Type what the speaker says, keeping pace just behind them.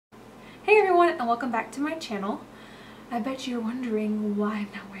Hey everyone, and welcome back to my channel. I bet you're wondering why I'm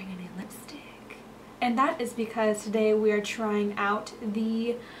not wearing any lipstick. And that is because today we are trying out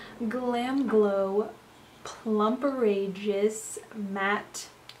the GLAMGLOW PLUMPRAGEOUS Matte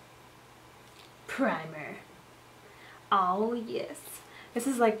Primer. Oh yes. This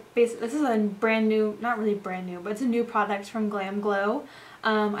is this is a brand new, not really brand new, but it's a new product from GLAMGLOW.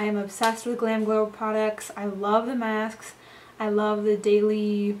 I am obsessed with GLAMGLOW products. I love the masks. I love the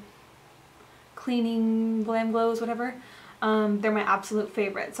daily cleaning GLAMGLOWs, whatever. They're my absolute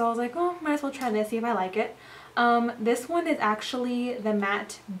favorite. So I was like, oh, might as well try this, see if I like it. This one is actually the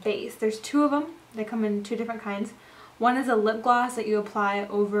matte base. There's two of them. They come in two different kinds. One is a lip gloss that you apply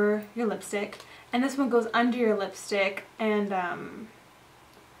over your lipstick, and this one goes under your lipstick, and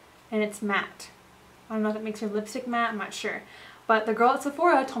it's matte. I don't know if it makes your lipstick matte, I'm not sure. But the girl at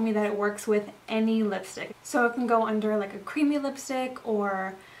Sephora told me that it works with any lipstick. So it can go under like a creamy lipstick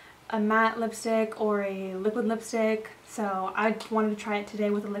or a matte lipstick or a liquid lipstick. So I wanted to try it today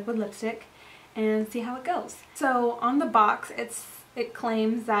with a liquid lipstick and see how it goes. So on the box it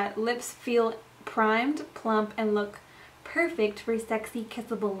claims that lips feel primed, plump, and look perfect for sexy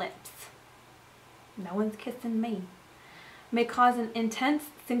kissable lips. No one's kissing me. May cause an intense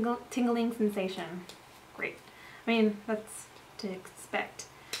tingling sensation. Great. I mean, that's to expect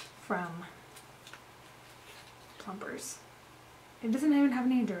from plumpers. It doesn't even have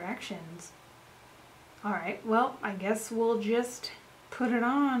any directions. Alright, well, I guess we'll just put it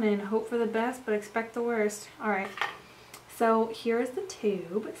on and hope for the best but expect the worst. Alright, so here's the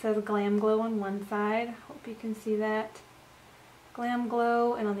tube. It says GLAMGLOW on one side. Hope you can see that.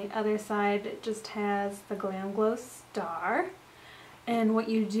 GLAMGLOW, and on the other side it just has the GLAMGLOW star. And what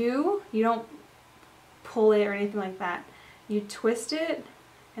you do, you don't pull it or anything like that. You twist it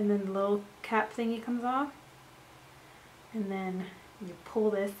and then the little cap thingy comes off. And then you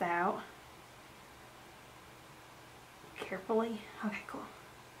pull this out carefully. Okay, cool.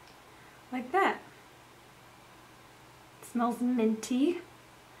 Like that. It smells minty.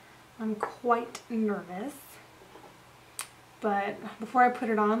 I'm quite nervous. But before I put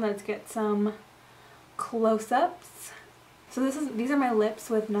it on, let's get some close-ups. So these are my lips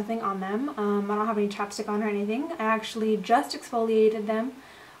with nothing on them. I don't have any chapstick on or anything. I actually just exfoliated them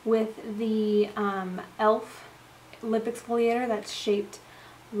with the e.l.f. lip exfoliator that's shaped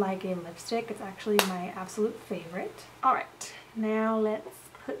like a lipstick. It's actually my absolute favorite. Alright, now let's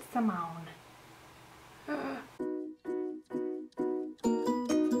put some on.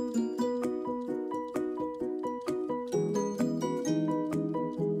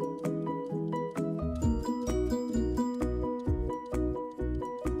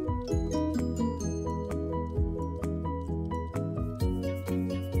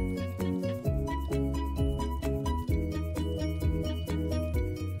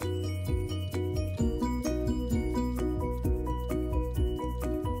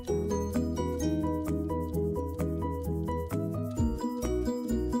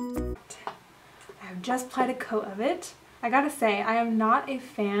 Just applied a coat of it. I gotta say, I am not a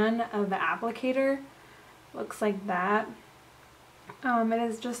fan of the applicator. Looks like that. It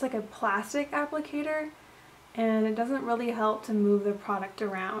is just like a plastic applicator and it doesn't really help to move the product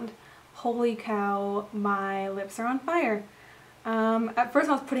around. Holy cow, my lips are on fire. At first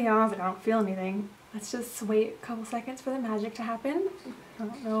I was putting it on, I was like, I don't feel anything. Let's just wait a couple seconds for the magic to happen. I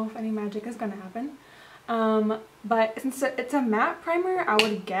don't know if any magic is gonna happen. But since it's a matte primer, I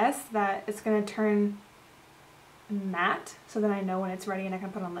would guess that it's going to turn matte so that I know when it's ready and I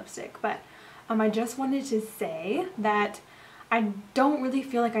can put on lipstick. But I just wanted to say that I don't really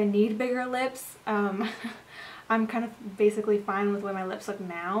feel like I need bigger lips. I'm kind of basically fine with the way my lips look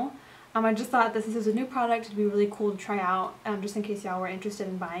now. I just thought this is a new product. It'd be really cool to try out, just in case y'all were interested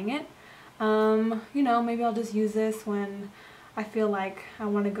in buying it. You know, maybe I'll just use this when I feel like I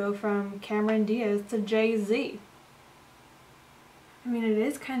want to go from Cameron Diaz to Jay-Z. I mean, it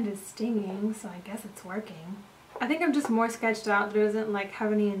is kind of stinging, so I guess it's working. I think I'm just more sketched out that it doesn't like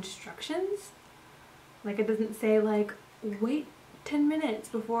have any instructions. Like it doesn't say like, wait 10 minutes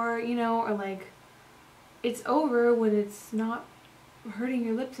before, you know, or like it's over when it's not hurting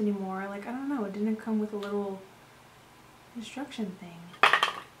your lips anymore. Like, I don't know, it didn't come with a little instruction thing.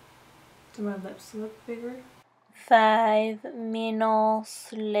 Do my lips look bigger? 5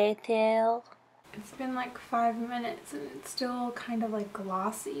 minutes later. It's been like 5 minutes and it's still kind of like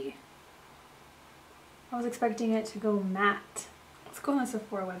glossy. I was expecting it to go matte. Let's go on the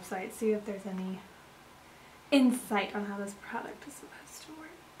Sephora website, see if there's any insight on how this product is supposed to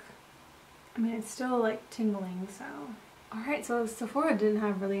work. I mean, it's still like tingling, so. Alright, so Sephora didn't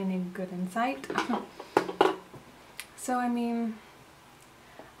have really any good insight. So I mean,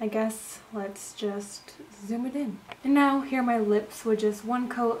 I guess let's just zoom it in. And now here are my lips with just one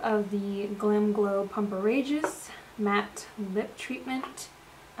coat of the GLAMGLOW PLUMPRAGEOUS matte lip treatment.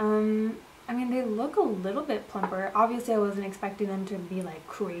 I mean, they look a little bit plumper. Obviously I wasn't expecting them to be like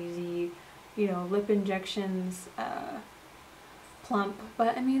crazy, you know, lip injections plump,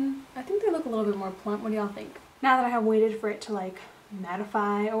 but I mean, I think they look a little bit more plump. What do y'all think? Now that I have waited for it to like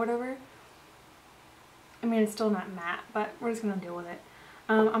mattify or whatever, I mean, it's still not matte, but we're just gonna deal with it.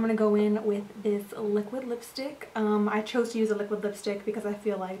 I'm gonna go in with this liquid lipstick. I chose to use a liquid lipstick because I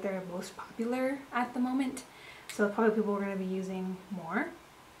feel like they're most popular at the moment, so probably people are gonna be using more.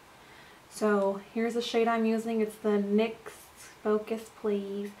 So here's the shade I'm using. It's the NYX, focus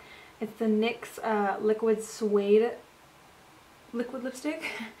please. It's the NYX Liquid Suede liquid lipstick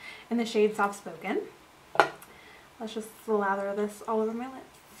in the shade Soft Spoken. Let's just lather this all over my lips.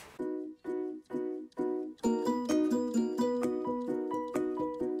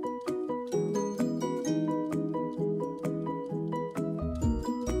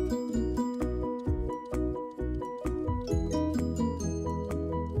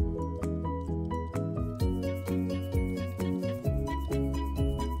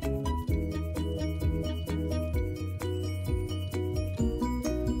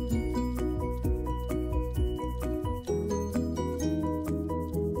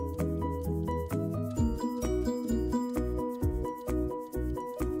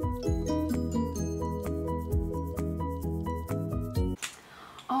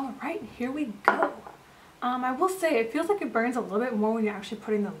 Alright, here we go. I will say it feels like it burns a little bit more when you're actually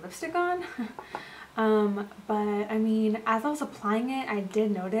putting the lipstick on. But I mean, as I was applying it, I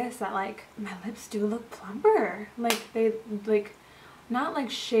did notice that like my lips do look plumper. Like they like, not like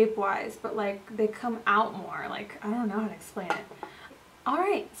shape wise, but like they come out more. Like I don't know how to explain it.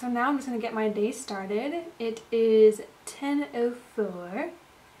 Alright, so now I'm just going to get my day started. It is 10:04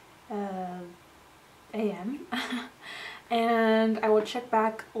 a.m. and I will check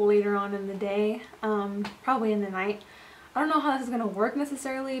back later on in the day, probably in the night. I don't know how this is going to work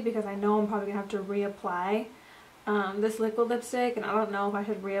necessarily because I know I'm probably going to have to reapply this liquid lipstick, and I don't know if I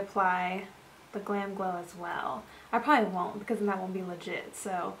should reapply the GLAMGLOW as well. I probably won't because then that won't be legit.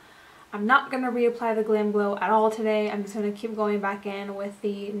 So I'm not going to reapply the GLAMGLOW at all today. I'm just going to keep going back in with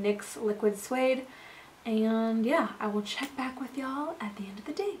the NYX Liquid Suede. And yeah, I will check back with y'all at the end of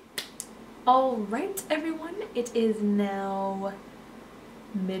the day. Alright everyone, it is now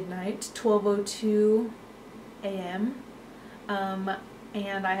midnight, 12:02 a.m.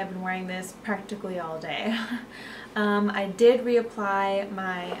 And I have been wearing this practically all day. I did reapply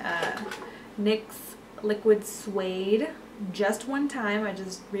my NYX Liquid Suede just one time. I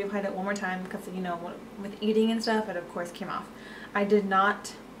just reapplied it one more time because, you know, with eating and stuff, it of course came off. I did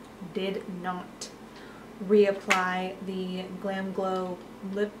not reapply the GLAMGLOW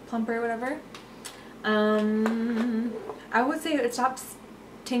lip plumper or whatever. I would say it stops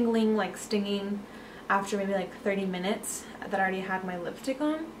tingling, like stinging, after maybe like 30 minutes that I already had my lipstick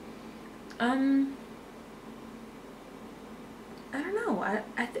on. I don't know. I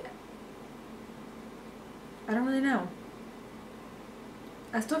don't really know.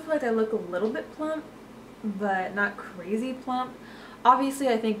 I still feel like I look a little bit plump, but not crazy plump. Obviously,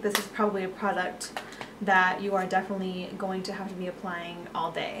 I think this is probably a product that you are definitely going to have to be applying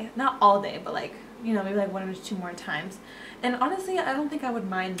all day. Not all day, but like, you know, maybe like 1 or 2 more times. And honestly, I don't think I would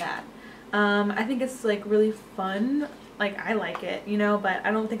mind that. I think it's like really fun. Like, I like it, you know, but I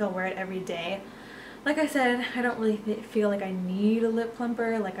don't think I'll wear it every day. Like I said, I don't really feel like I need a lip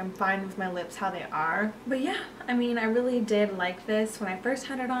plumper. Like, I'm fine with my lips how they are. But yeah, I mean, I really did like this. When I first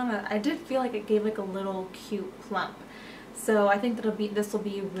had it on, I did feel like it gave like a little cute plump. So I think this will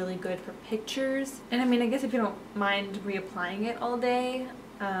be really good for pictures. And I mean, I guess if you don't mind reapplying it all day,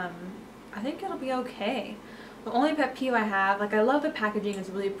 I think it'll be okay. The only pet peeve I have, like, I love the packaging, it's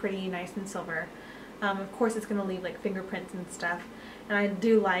really pretty, nice and silver. Of course it's gonna leave like fingerprints and stuff. And I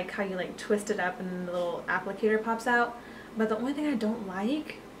do like how you like twist it up and the little applicator pops out. But the only thing I don't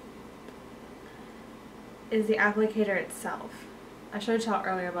like is the applicator itself. I showed y'all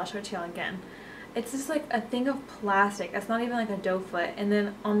earlier, but I'll show it to y'all again. It's just like a thing of plastic. It's not even like a doe foot. And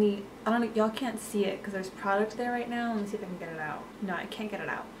then on the, I don't know, y'all can't see it because there's product there right now. Let me see if I can get it out. No, I can't get it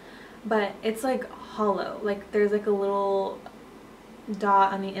out. But it's like hollow. Like there's like a little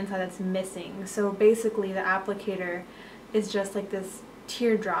dot on the inside that's missing. So basically the applicator is just like this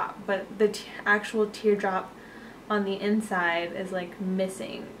teardrop, but the actual teardrop on the inside is like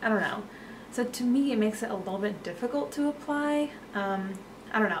missing. I don't know. So to me it makes it a little bit difficult to apply.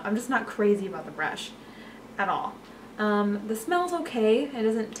 I don't know, I'm just not crazy about the brush at all. The smell's okay, it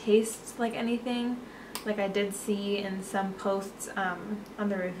doesn't taste like anything. like I did see in some posts on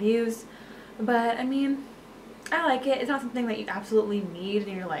the reviews. But I mean, I like it. It's not something that you absolutely need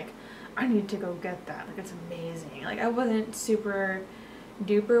and you're like, I need to go get that. Like, it's amazing. Like, I wasn't super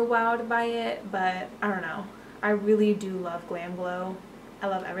duper wowed by it, but I don't know. I really do love GLAMGLOW. I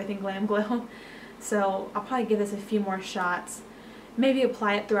love everything GLAMGLOW. So I'll probably give this a few more shots. Maybe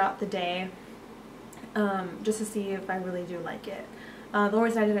apply it throughout the day, just to see if I really do like it. The only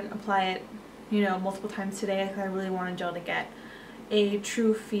reason I didn't apply it, you know, multiple times today is because I really wanted y'all to get a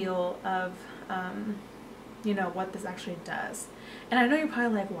true feel of, you know, what this actually does. And I know you're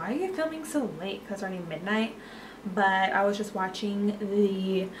probably like, why are you filming so late? Because it's already midnight. But I was just watching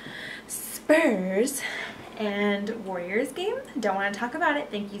the Spurs and Warriors game. Don't want to talk about it.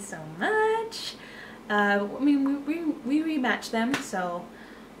 Thank you so much. I mean, we rematched them, so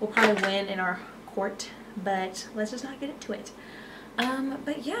we'll probably win in our court. But let's just not get into it.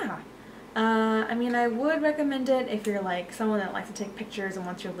 But yeah. I mean, I would recommend it if you're like someone that likes to take pictures and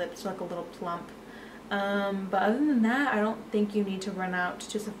wants your lips to look a little plump. But other than that, I don't think you need to run out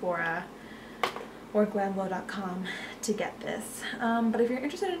to Sephora or glamglow.com to get this. But if you're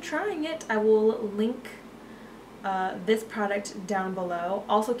interested in trying it, I will link this product down below.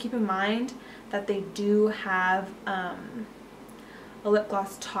 Also keep in mind that they do have a lip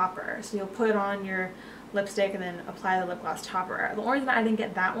gloss topper. So you'll put on your lipstick and then apply the lip gloss topper. The only reason I didn't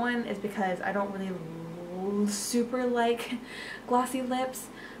get that one is because I don't really super like glossy lips.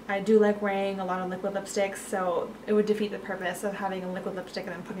 I do like wearing a lot of liquid lipsticks, so it would defeat the purpose of having a liquid lipstick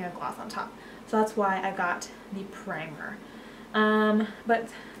and then putting a gloss on top. So that's why I got the primer. But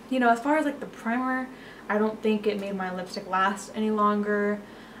you know, as far as like the primer, I don't think it made my lipstick last any longer.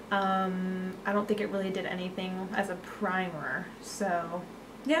 I don't think it really did anything as a primer. So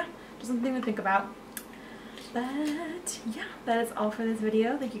yeah, just something to think about. But yeah, that is all for this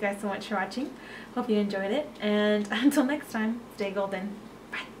video. Thank you guys so much for watching. Hope you enjoyed it. And until next time, stay golden.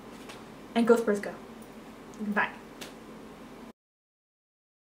 Bye. And go Spurs go. Bye.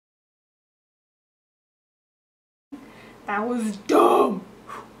 That was dumb.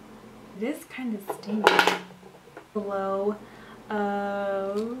 It is kind of stinky. Below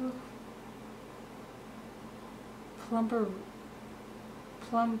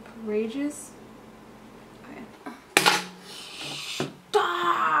PLUMPRAGEOUS.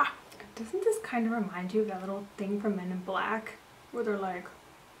 Ah! Doesn't this kind of remind you of that little thing from Men in Black where they're like,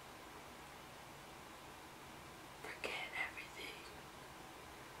 forget everything,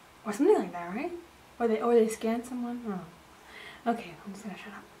 or something like that, right? Or they scan someone? Oh. Okay, I'm just gonna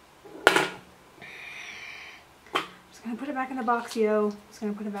shut up. I'm just gonna put it back in the box, yo. Just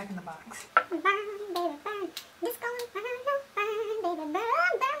gonna put it back in the box.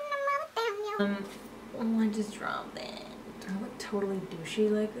 What just dropped it? Do I look totally douchey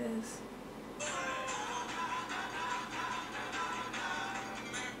like this?